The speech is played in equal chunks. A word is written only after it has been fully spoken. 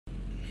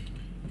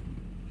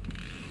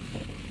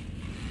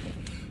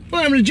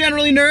Welcome to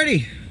Generally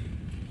Nerdy.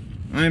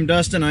 I'm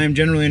Dustin, I am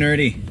Generally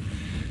Nerdy.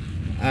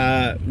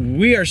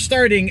 We are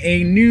starting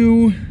a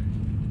new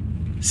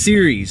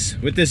series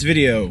with this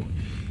video.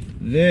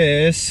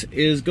 This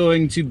is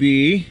going to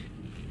be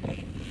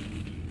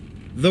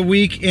The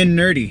Week in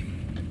Nerdy.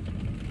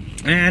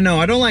 No,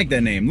 I don't like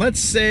that name. Let's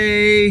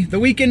say The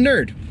Week in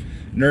Nerd.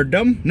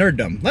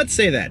 Nerdom. Let's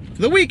say that.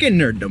 The Week in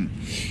Nerdom.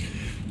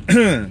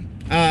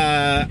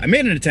 I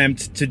made an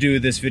attempt to do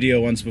this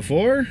video once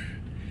before,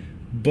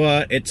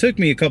 but it took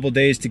me a couple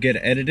days to get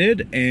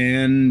edited,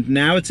 and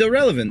now it's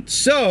irrelevant.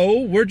 So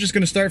we're just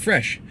gonna start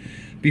fresh.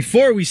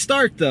 Before we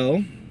start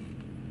though,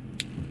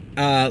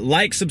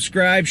 like,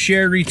 subscribe,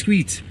 share,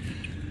 retweet.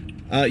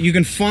 You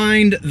can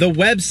find the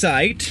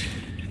website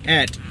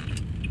at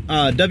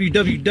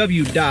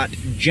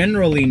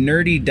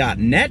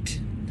www.generallynerdy.net,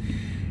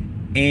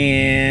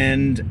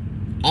 and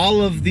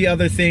all of the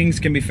other things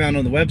can be found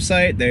on the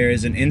website. There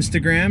is an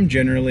Instagram,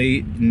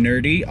 Generally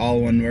Nerdy, all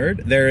one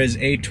word. There is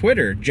a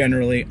Twitter,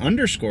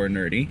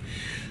 Generally_Nerdy.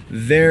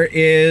 There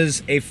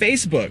is a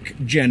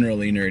Facebook,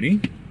 Generally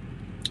Nerdy.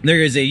 There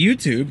is a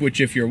YouTube,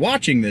 which if you're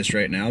watching this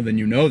right now, then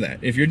you know that.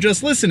 If you're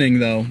just listening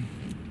though,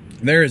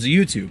 there is a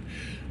YouTube.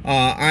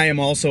 I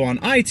am also on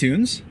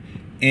iTunes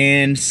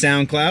and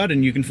SoundCloud,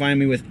 and you can find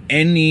me with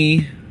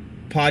any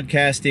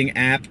podcasting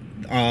app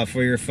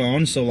for your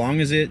phone, so long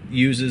as it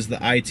uses the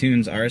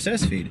iTunes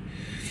RSS feed.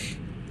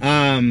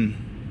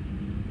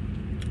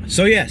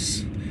 So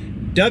yes,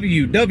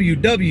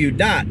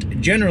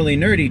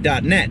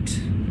 www.generallynerdy.net.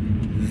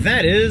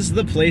 That is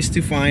the place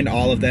to find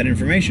all of that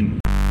information.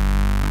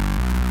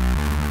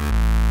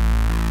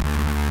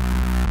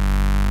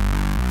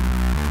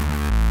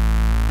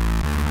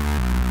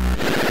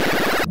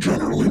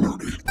 Generally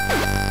Nerdy.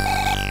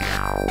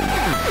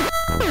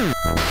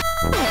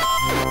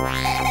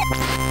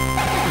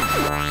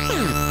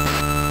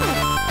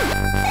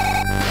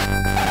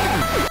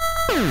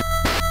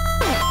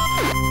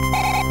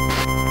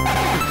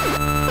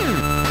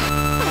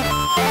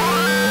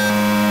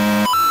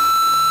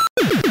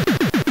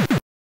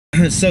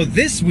 So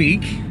this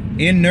week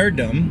in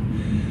Nerdom,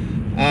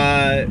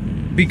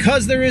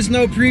 because there is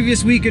no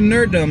previous week in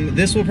Nerdom,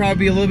 this will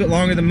probably be a little bit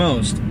longer than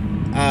most.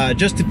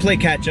 Just to play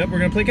catch up, we're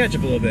gonna play catch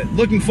up a little bit.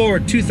 Looking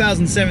forward,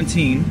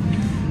 2017.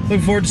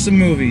 Looking forward to some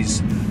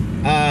movies.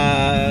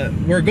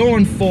 We're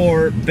going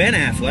for Ben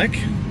Affleck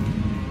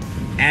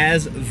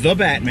as the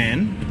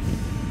Batman.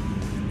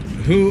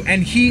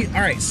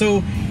 Alright,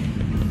 so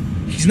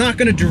he's not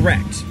gonna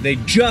direct. They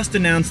just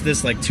announced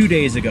this like 2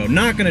 days ago.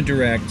 Not gonna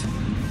direct,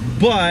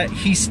 but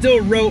he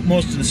still wrote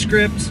most of the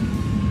script.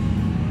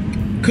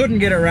 Couldn't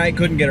get it right,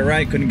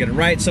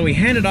 so he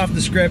handed off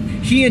the script.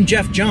 He and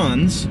Geoff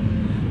Johns,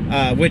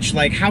 which,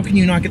 like, how can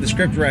you not get the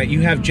script right?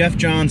 You have Geoff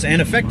Johns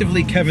and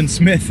effectively Kevin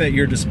Smith at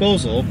your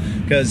disposal,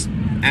 because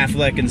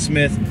Affleck and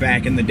Smith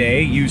back in the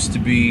day used to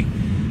be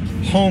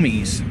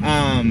homies.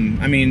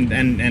 I mean,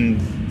 and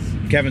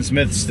Kevin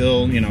Smith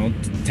still, you know,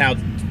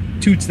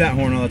 toots that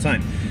horn all the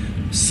time.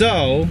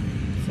 So,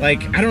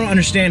 like, I don't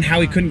understand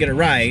how he couldn't get it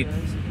right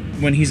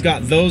when he's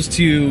got those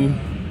two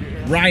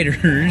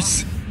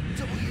writers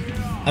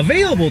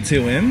available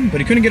to him,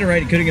 but he couldn't get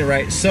it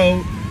right.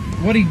 So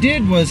what he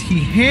did was he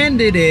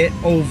handed it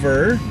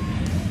over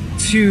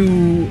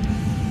to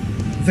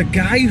the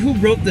guy who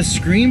wrote the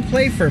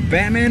screenplay for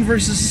Batman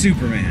vs.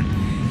 Superman.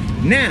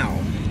 Now,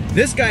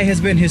 this guy has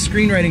been his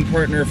screenwriting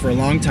partner for a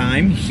long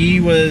time. He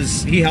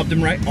helped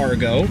him write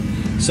Argo,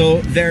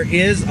 so there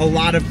is a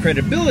lot of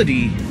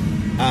credibility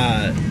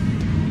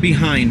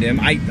behind him.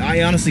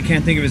 I honestly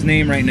can't think of his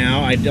name right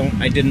now. I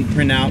didn't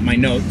print out my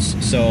notes,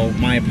 so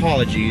my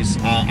apologies.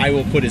 I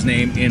will put his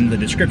name in the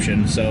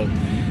description, so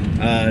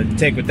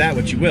take with that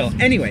what you will.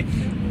 Anyway,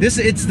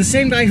 it's the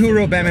same guy who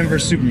wrote Batman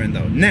vs. Superman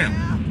though. Now,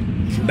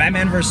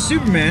 Batman vs.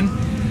 Superman,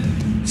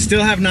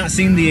 still have not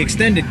seen the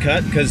extended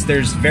cut because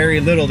there's very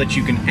little that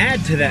you can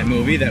add to that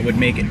movie that would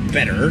make it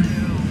better.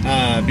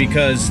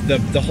 Because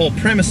the whole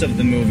premise of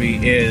the movie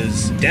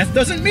is death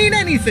doesn't mean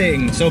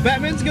anything. So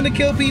Batman's gonna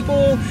kill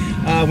people.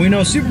 We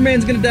know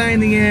Superman's gonna die in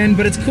the end,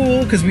 but it's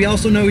cool because we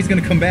also know he's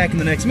gonna come back in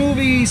the next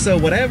movie. So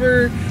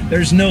whatever.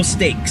 There's no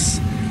stakes.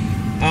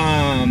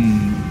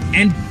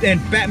 And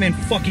Batman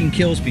fucking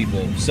kills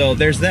people. So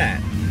there's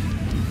that.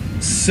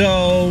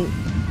 So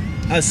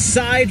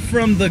aside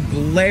from the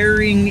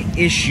glaring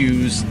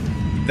issues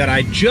that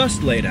I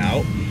just laid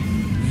out,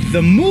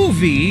 the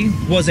movie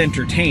was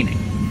entertaining.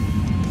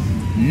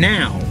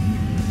 Now,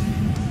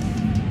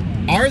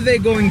 are they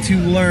going to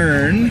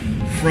learn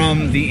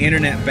from the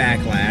internet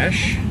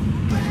backlash,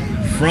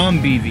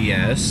 from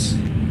BVS,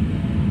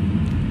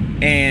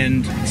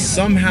 and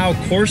somehow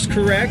course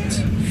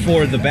correct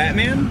for the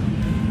Batman?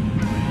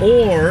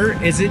 Or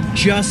is it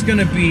just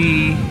gonna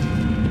be,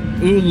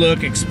 ooh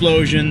look,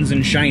 explosions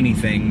and shiny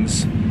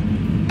things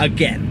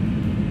again?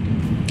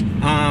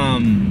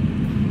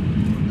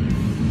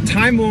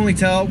 Time will only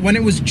tell. When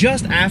it was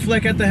just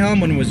Affleck at the helm,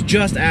 when it was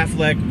just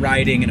Affleck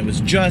writing, and it was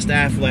just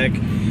Affleck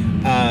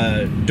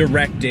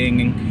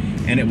directing,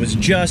 and it was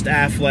just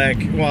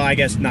Affleck. Well, I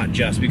guess not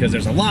just, because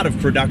there's a lot of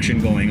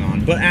production going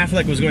on, but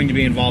Affleck was going to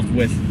be involved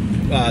with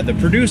the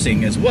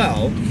producing as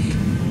well.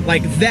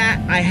 Like,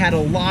 that I had a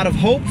lot of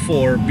hope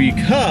for,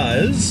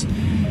 because,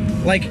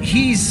 like,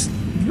 he's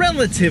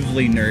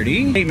relatively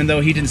nerdy, even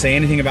though he didn't say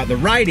anything about the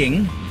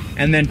writing.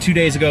 And then 2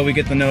 days ago we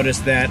get the notice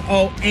that,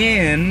 oh,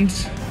 and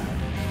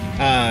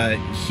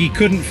he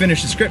couldn't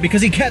finish the script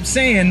because he kept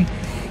saying,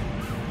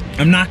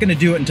 I'm not going to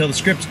do it until the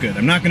script's good.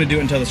 I'm not going to do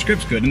it until the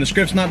script's good. And the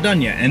script's not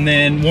done yet. And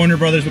then Warner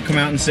Brothers would come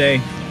out and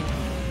say,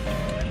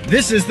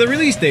 this is the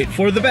release date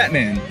for the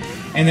Batman.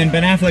 And then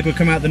Ben Affleck would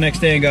come out the next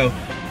day and go,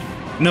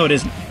 no, it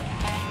isn't.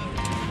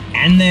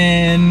 And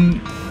then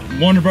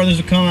Warner Brothers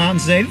would come out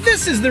and say,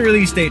 this is the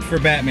release date for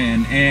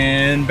Batman.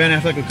 And Ben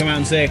Affleck would come out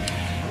and say,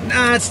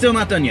 nah, it's still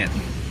not done yet.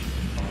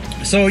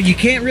 So you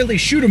can't really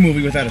shoot a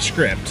movie without a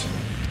script.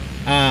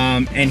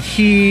 And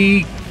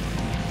he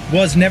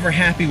was never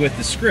happy with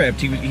the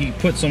script. He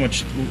put so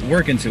much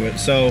work into it.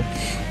 So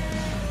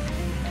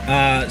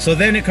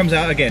then it comes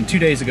out again 2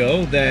 days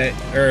ago,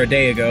 or a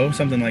day ago,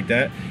 something like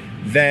that,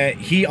 that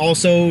he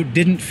also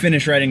didn't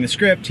finish writing the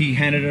script. He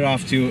handed it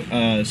off to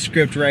a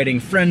script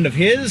writing friend of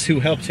his who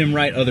helped him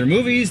write other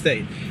movies that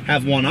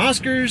have won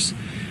Oscars.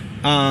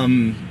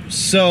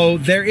 So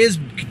there is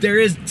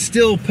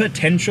still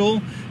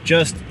potential,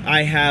 just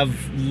I have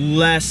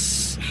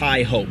less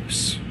high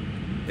hopes,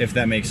 if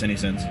that makes any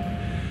sense.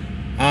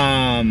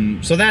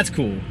 So that's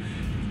cool.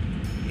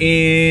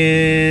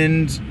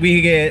 And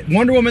we get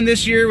Wonder Woman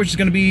this year, which is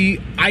going to be,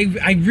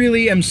 I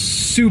really am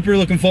super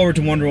looking forward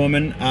to Wonder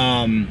Woman.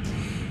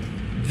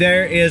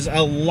 There is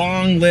a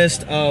long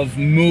list of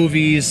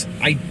movies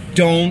I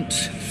don't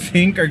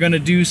think are going to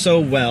do so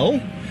well.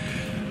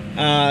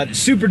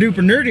 Super duper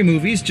nerdy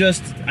movies,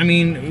 just, I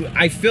mean,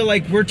 I feel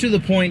like we're to the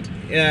point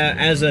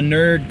as a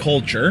nerd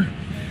culture,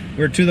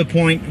 we're to the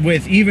point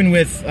with, even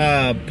with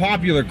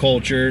popular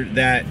culture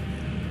that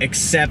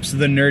accepts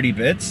the nerdy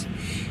bits,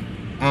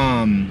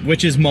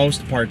 which is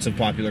most parts of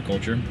popular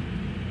culture.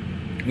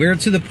 We're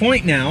to the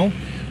point now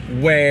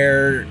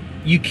where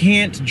you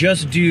can't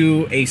just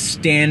do a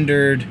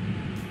standard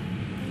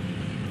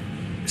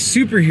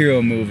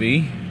superhero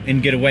movie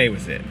and get away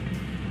with it.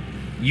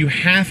 You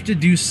have to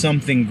do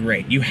something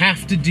great. You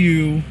have to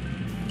do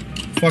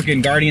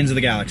fucking Guardians of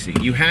the Galaxy.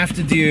 You have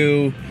to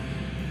do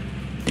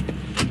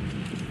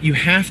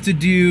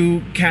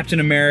Captain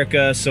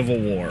America Civil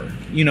War.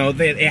 You know,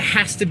 it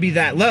has to be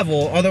that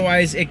level,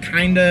 otherwise it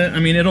kinda, I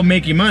mean, it'll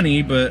make you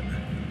money, but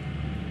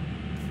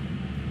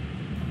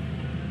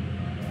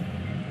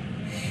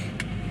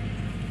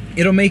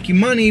you're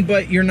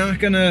not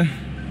gonna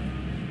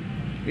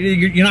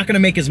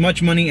make as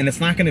much money, and it's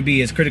not gonna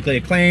be as critically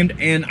acclaimed.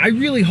 And I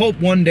really hope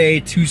one day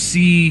to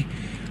see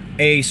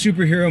a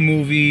superhero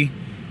movie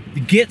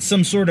get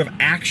some sort of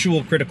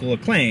actual critical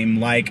acclaim,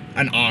 like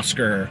an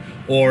Oscar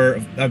or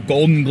a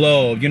Golden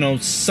Globe, you know,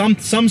 some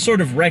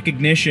sort of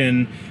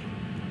recognition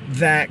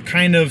that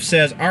kind of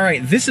says, all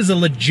right, this is a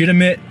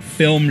legitimate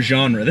film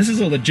genre. This is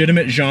a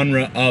legitimate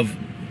genre of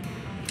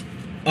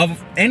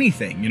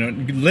anything, you know,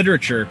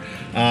 literature.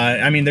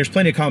 I mean, there's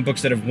plenty of comic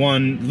books that have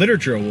won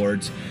literature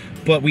awards,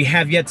 but we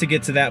have yet to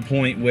get to that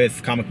point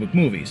with comic book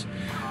movies.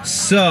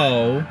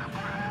 So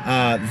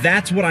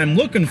that's what I'm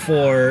looking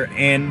for,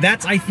 and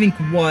that's, I think,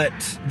 what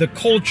the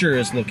culture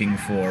is looking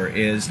for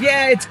is,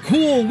 yeah, it's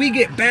cool, we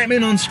get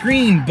Batman on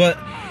screen, but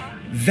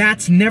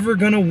that's never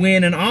gonna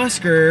win an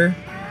Oscar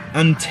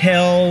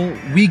until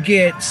we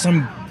get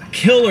some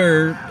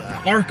killer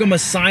Arkham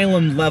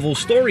Asylum level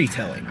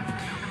storytelling.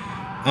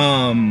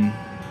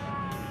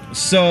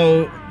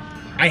 So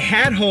I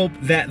had hope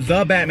that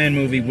the Batman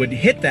movie would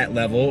hit that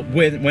level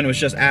when it was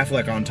just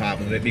Affleck on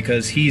top of it,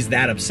 because he's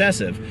that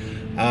obsessive.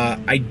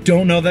 I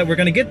don't know that we're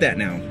gonna get that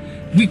now.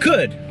 We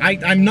could.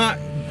 I'm not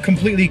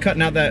completely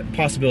cutting out that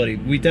possibility.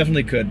 We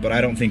definitely could, but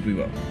I don't think we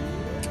will.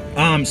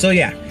 So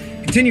yeah,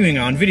 continuing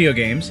on, video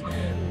games.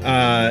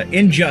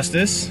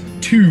 Injustice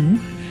 2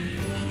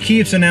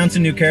 keeps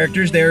announcing new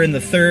characters. They're in the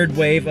third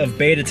wave of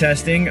beta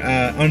testing.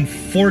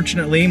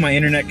 Unfortunately, my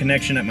internet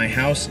connection at my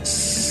house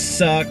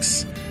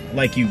sucks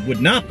like you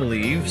would not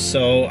believe,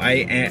 so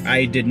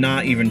I did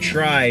not even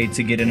try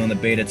to get in on the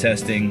beta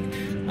testing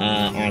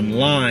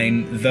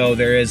online, though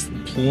there is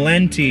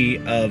plenty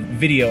of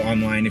video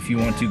online if you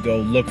want to go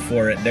look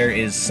for it. There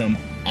is some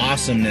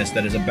awesomeness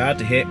that is about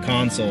to hit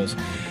consoles.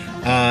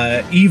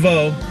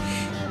 Evo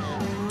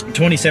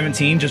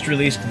 2017 just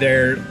released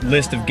their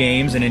list of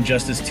games, and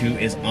Injustice 2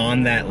 is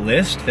on that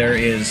list. There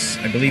is,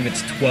 I believe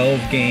it's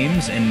 12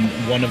 games, and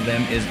one of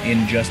them is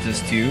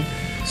Injustice 2.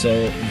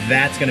 So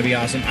that's going to be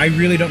awesome. I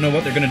really don't know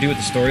what they're going to do with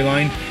the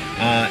storyline.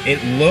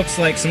 It looks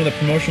like some of the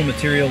promotional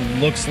material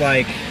looks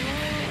like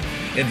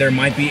it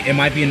might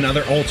be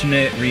another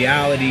alternate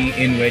reality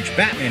in which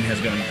Batman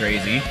has gone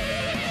crazy.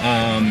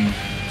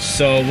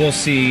 So we'll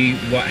see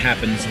what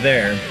happens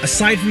there.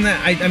 Aside from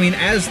that, I mean,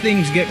 as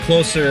things get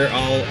closer,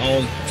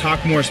 I'll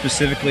talk more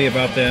specifically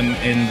about them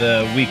in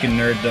the Week in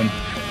Nerdom.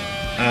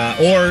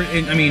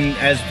 I mean,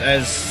 as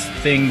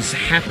things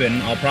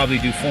happen, I'll probably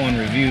do full-on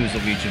reviews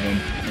of each of them.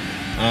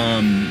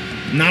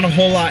 Not a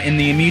whole lot in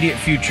the immediate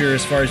future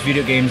as far as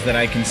video games that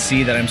I can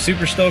see that I'm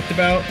super stoked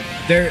about.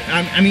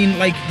 I mean,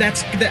 like,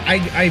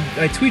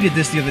 I tweeted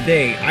this the other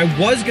day. I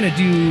was gonna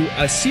do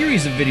a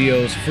series of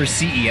videos for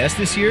CES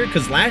this year,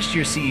 because last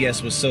year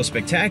CES was so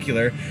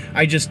spectacular.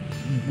 I just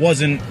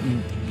wasn't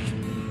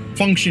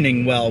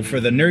functioning well for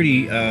the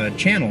nerdy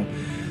channel.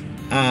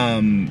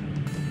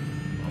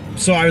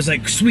 So I was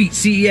like, sweet,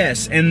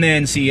 CES. And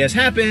then CES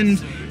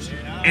happened,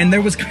 and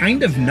there was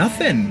kind of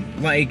nothing.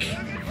 Like,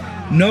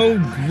 no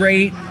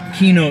great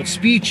keynote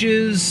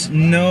speeches,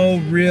 no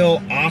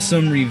real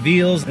awesome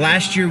reveals.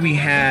 Last year we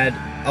had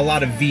a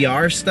lot of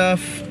VR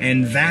stuff,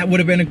 and that would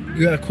have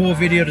been a cool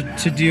video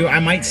to do. I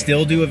might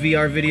still do a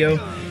VR video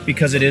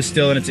because it is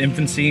still in its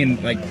infancy,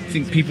 and like, I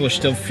think people are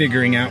still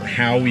figuring out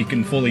how we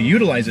can fully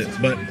utilize it.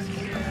 But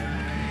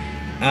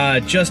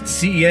just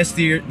CES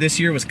this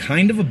year was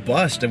kind of a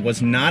bust. I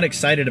was not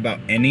excited about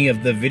any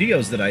of the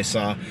videos that I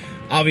saw.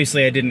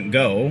 Obviously I didn't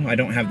go. I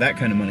don't have that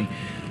kind of money.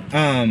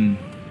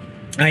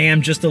 I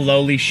am just a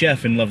lowly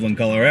chef in Loveland,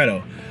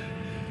 Colorado.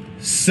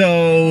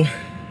 So,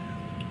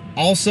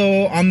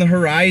 also on the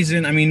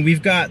horizon, I mean,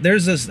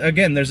 there's a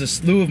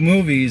slew of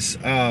movies.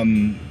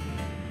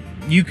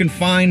 You can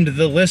find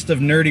the list of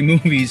nerdy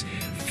movies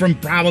from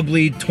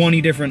probably 20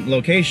 different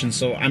locations,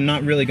 so I'm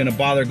not really going to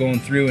bother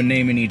going through and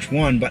naming each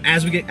one. But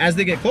as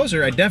they get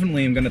closer, I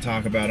definitely am going to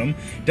talk about them.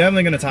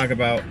 Definitely going to talk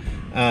about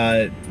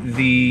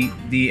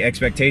the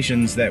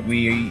expectations that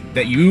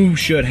you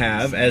should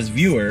have as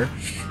viewer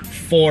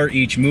for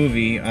each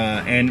movie,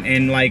 yeah.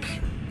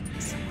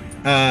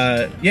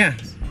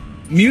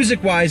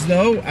 Music wise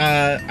though,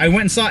 I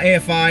went and saw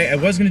AFI. I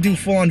was gonna do a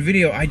full-on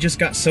video. I just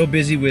got so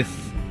busy with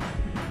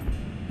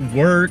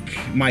work,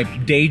 my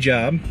day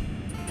job,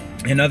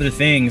 and other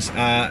things,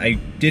 I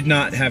did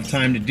not have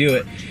time to do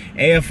it.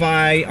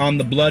 AFI on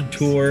the Blood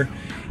Tour,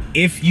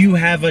 if you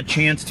have a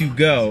chance to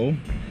go,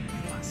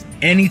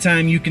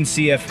 anytime you can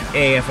see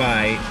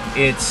AFI,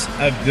 it's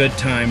a good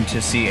time to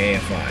see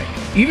AFI.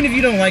 Even if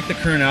you don't like the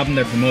current album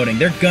they're promoting,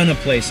 they're gonna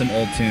play some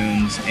old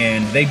tunes,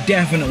 and they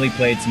definitely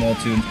played some old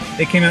tunes.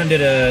 They came out and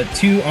did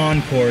 2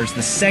 encores.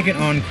 The second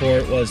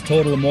encore was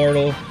Total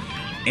Immortal,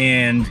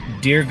 and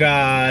dear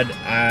God,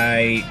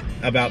 I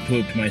about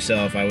pooped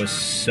myself. I was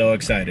so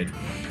excited.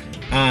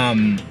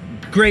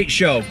 Great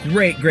show,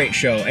 great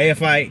show.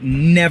 AFI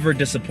never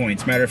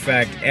disappoints. Matter of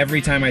fact,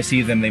 every time I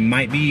see them, they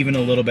might be even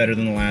a little better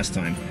than the last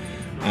time.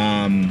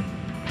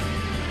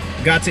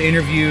 Got to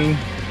interview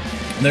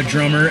the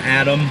drummer,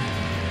 Adam.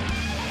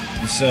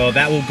 So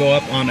that will go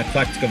up on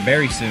Eclectica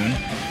very soon,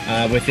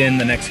 within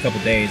the next couple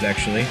days,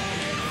 actually.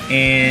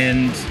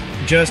 And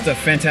just a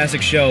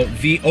fantastic show.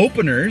 The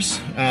openers,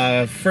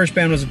 first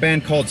band was a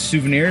band called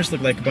Souvenirs.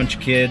 Looked like a bunch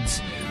of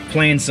kids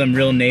playing some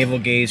real navel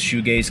gaze,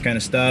 shoegaze kind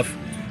of stuff.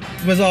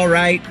 It was all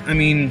right. I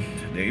mean,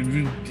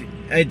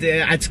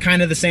 it's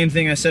kind of the same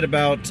thing I said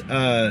about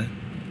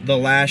the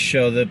last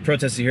show, the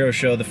Protest the Hero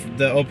show.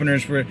 The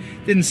openers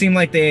didn't seem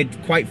like they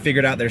had quite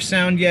figured out their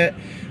sound yet.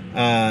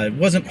 It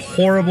wasn't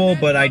horrible,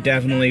 but I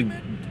definitely,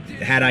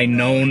 had I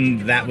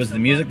known that was the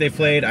music they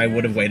played, I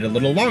would have waited a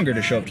little longer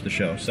to show up to the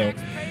show. So,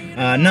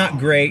 not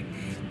great.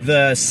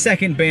 The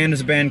second band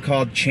is a band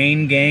called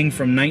Chain Gang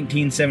from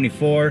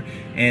 1974,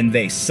 and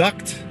they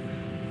sucked.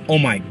 Oh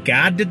my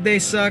God, did they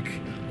suck?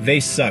 They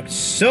sucked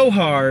so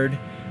hard,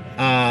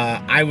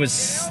 I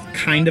was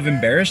kind of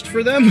embarrassed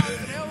for them.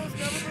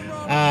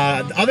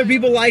 Other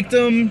people liked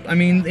them. I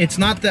mean, it's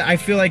not that I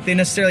feel like they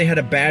necessarily had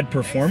a bad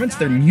performance.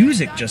 Their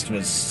music just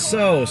was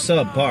so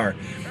subpar.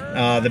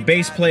 The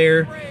bass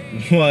player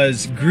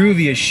was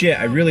groovy as shit.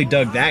 I really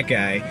dug that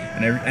guy.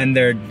 And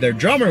their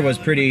drummer was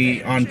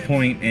pretty on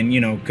point and, you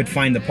know, could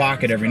find the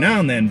pocket every now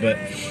and then. But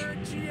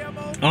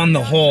on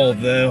the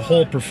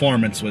whole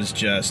performance was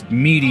just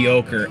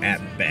mediocre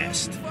at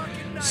best.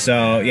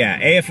 So,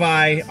 yeah,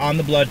 AFI on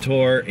the Blood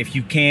Tour. If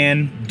you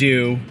can,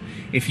 do.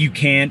 If you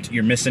can't,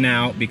 you're missing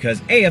out,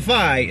 because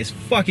AFI is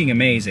fucking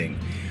amazing.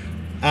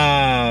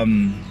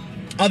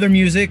 Other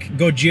music,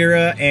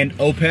 Gojira and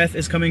Opeth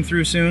is coming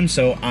through soon,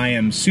 so I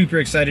am super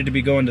excited to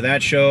be going to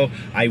that show.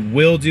 I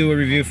will do a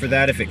review for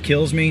that if it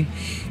kills me.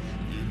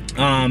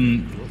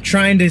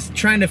 Trying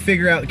to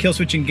figure out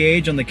Killswitch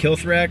Engage on the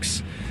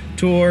Killthrax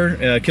tour,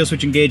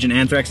 Killswitch Engage and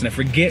Anthrax, and I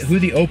forget who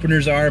the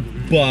openers are,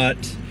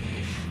 but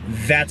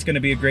that's going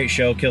to be a great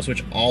show.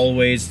 Killswitch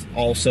always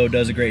also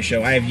does a great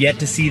show. I have yet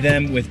to see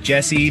them with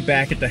Jesse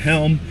back at the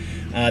helm.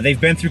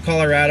 They've been through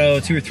Colorado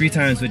 2 or 3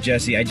 times with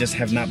Jesse. I just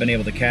have not been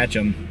able to catch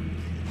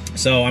them.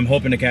 So I'm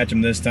hoping to catch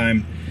them this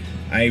time.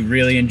 I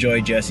really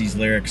enjoy Jesse's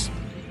lyrics.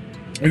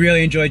 I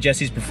really enjoy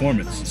Jesse's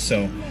performance.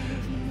 So,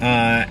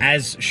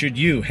 as should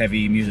you,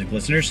 heavy music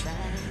listeners.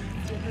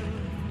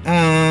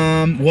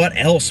 What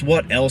else?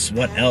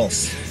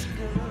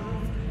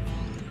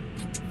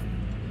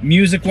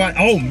 Music-wise,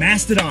 oh,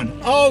 Mastodon.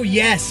 Oh,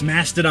 yes,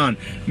 Mastodon.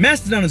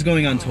 Mastodon is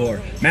going on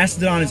tour.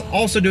 Mastodon is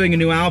also doing a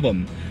new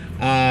album.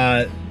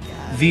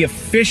 The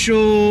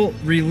official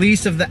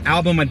release of the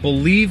album, I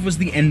believe, was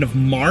the end of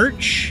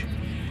March.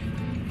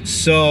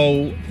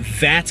 So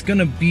that's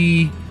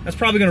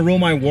probably gonna rule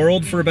my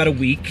world for about a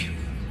week.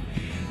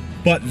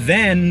 But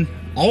then,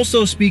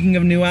 also speaking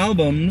of new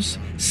albums,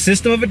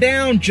 System of a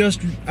Down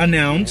just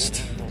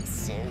announced,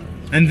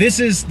 and this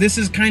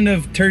is kind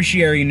of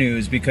tertiary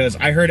news because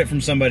I heard it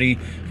from somebody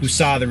who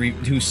saw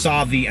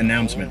the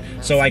announcement.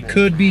 So I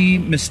could be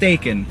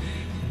mistaken.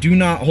 Do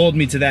not hold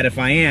me to that if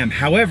I am.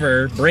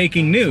 However,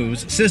 breaking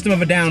news, System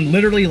of a Down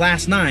literally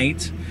last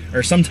night,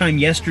 or sometime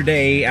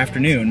yesterday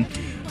afternoon,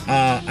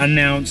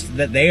 announced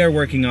that they are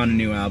working on a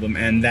new album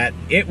and that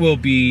it will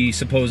be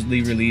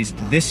supposedly released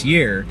this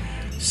year.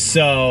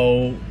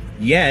 So,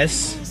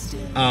 yes,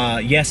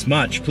 yes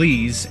much,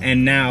 please,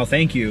 and now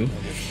thank you.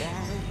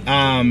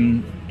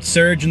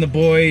 Serge and the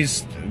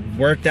boys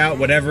worked out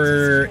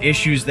whatever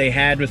issues they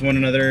had with one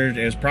another.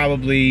 It was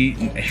probably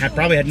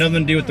had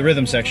nothing to do with the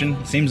rhythm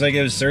section. Seems like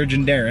it was Serge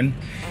and Darren.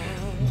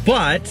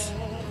 But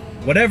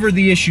whatever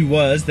the issue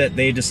was that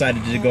they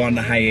decided to go on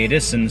to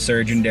hiatus and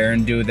Serge and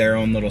Darren do their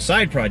own little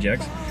side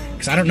projects.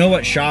 Because I don't know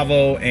what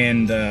Chavo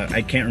and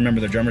I can't remember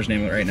the drummer's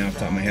name right now off the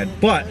top of my head,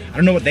 but I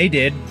don't know what they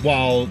did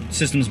while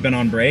System's been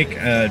on break.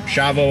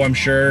 Chavo, I'm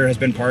sure, has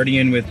been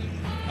partying with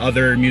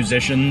other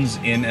musicians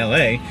in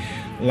LA,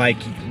 like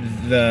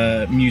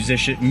the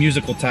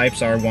musical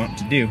types are wont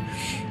to do.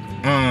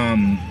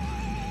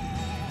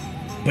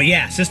 But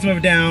yeah, System of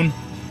a Down,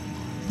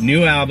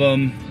 new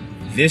album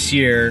this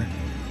year.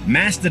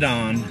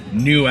 Mastodon,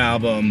 new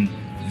album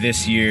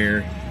this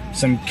year.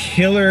 Some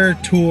killer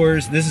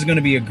tours. This is going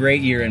to be a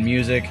great year in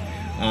music.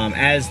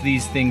 As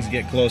these things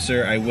get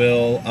closer, I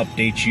will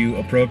update you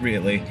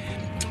appropriately.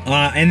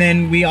 And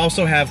then we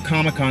also have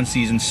Comic-Con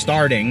season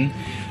starting.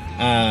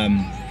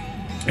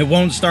 It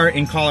won't start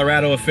in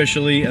Colorado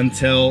officially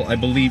until, I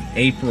believe,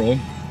 April.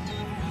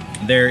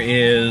 There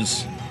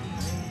is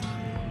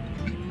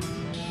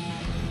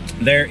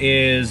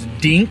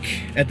Dink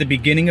at the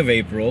beginning of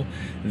April.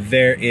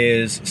 There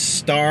is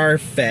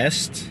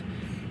Starfest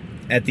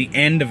at the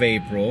end of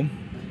April.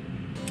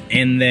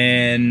 And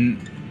then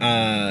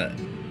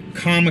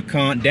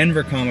Comic-Con,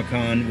 Denver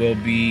Comic-Con will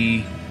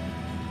be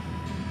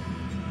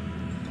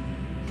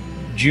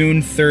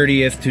June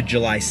 30th to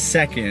July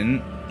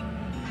 2nd.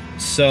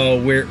 So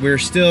we're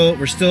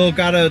still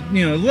got a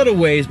little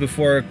ways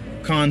before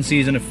con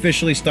season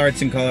officially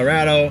starts in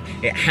Colorado.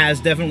 It has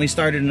definitely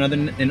started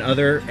in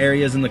other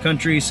areas in the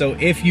country. So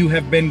if you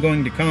have been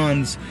going to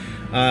cons,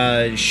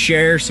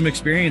 share some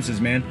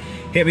experiences, man.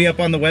 Hit me up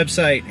on the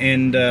website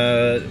and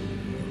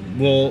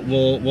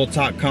we'll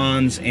talk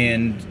cons.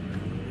 And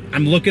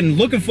I'm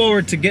looking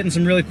forward to getting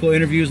some really cool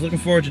interviews. Looking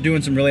forward to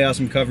doing some really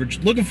awesome coverage.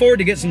 Looking forward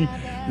to get some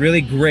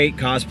really great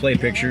cosplay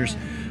pictures.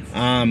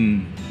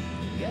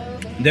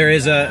 There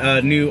is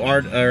a new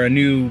art or a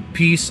new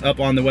piece up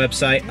on the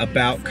website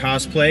about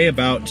cosplay,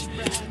 about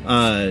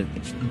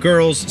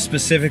girls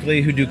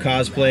specifically who do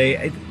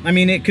cosplay. I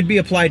mean, it could be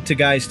applied to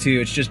guys too.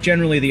 It's just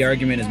generally the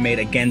argument is made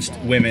against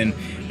women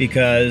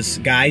because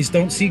guys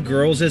don't see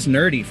girls as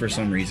nerdy for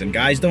some reason.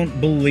 Guys don't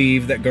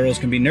believe that girls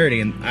can be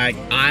nerdy, and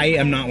I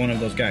am not one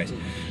of those guys.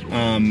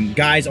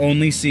 Guys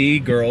only see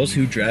girls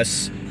who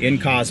dress in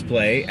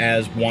cosplay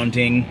as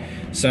wanting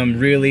some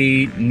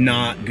really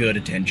not good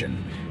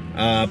attention.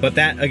 But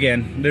that,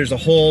 again, there's a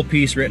whole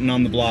piece written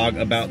on the blog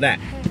about that.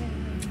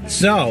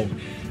 So,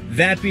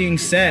 that being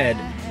said,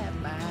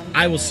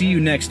 I will see you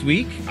next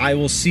week. I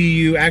will see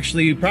you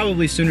actually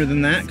probably sooner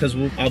than that because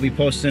I'll be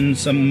posting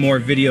some more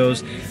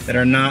videos that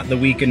are not the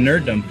Week in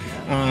Nerdom.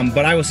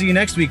 But I will see you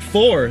next week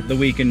for the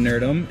Week in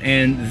Nerdom,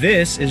 and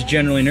this is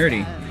Generally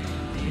Nerdy.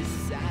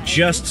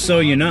 Just so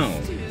you know,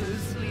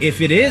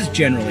 if it is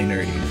generally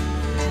nerdy,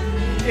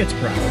 it's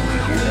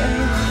probably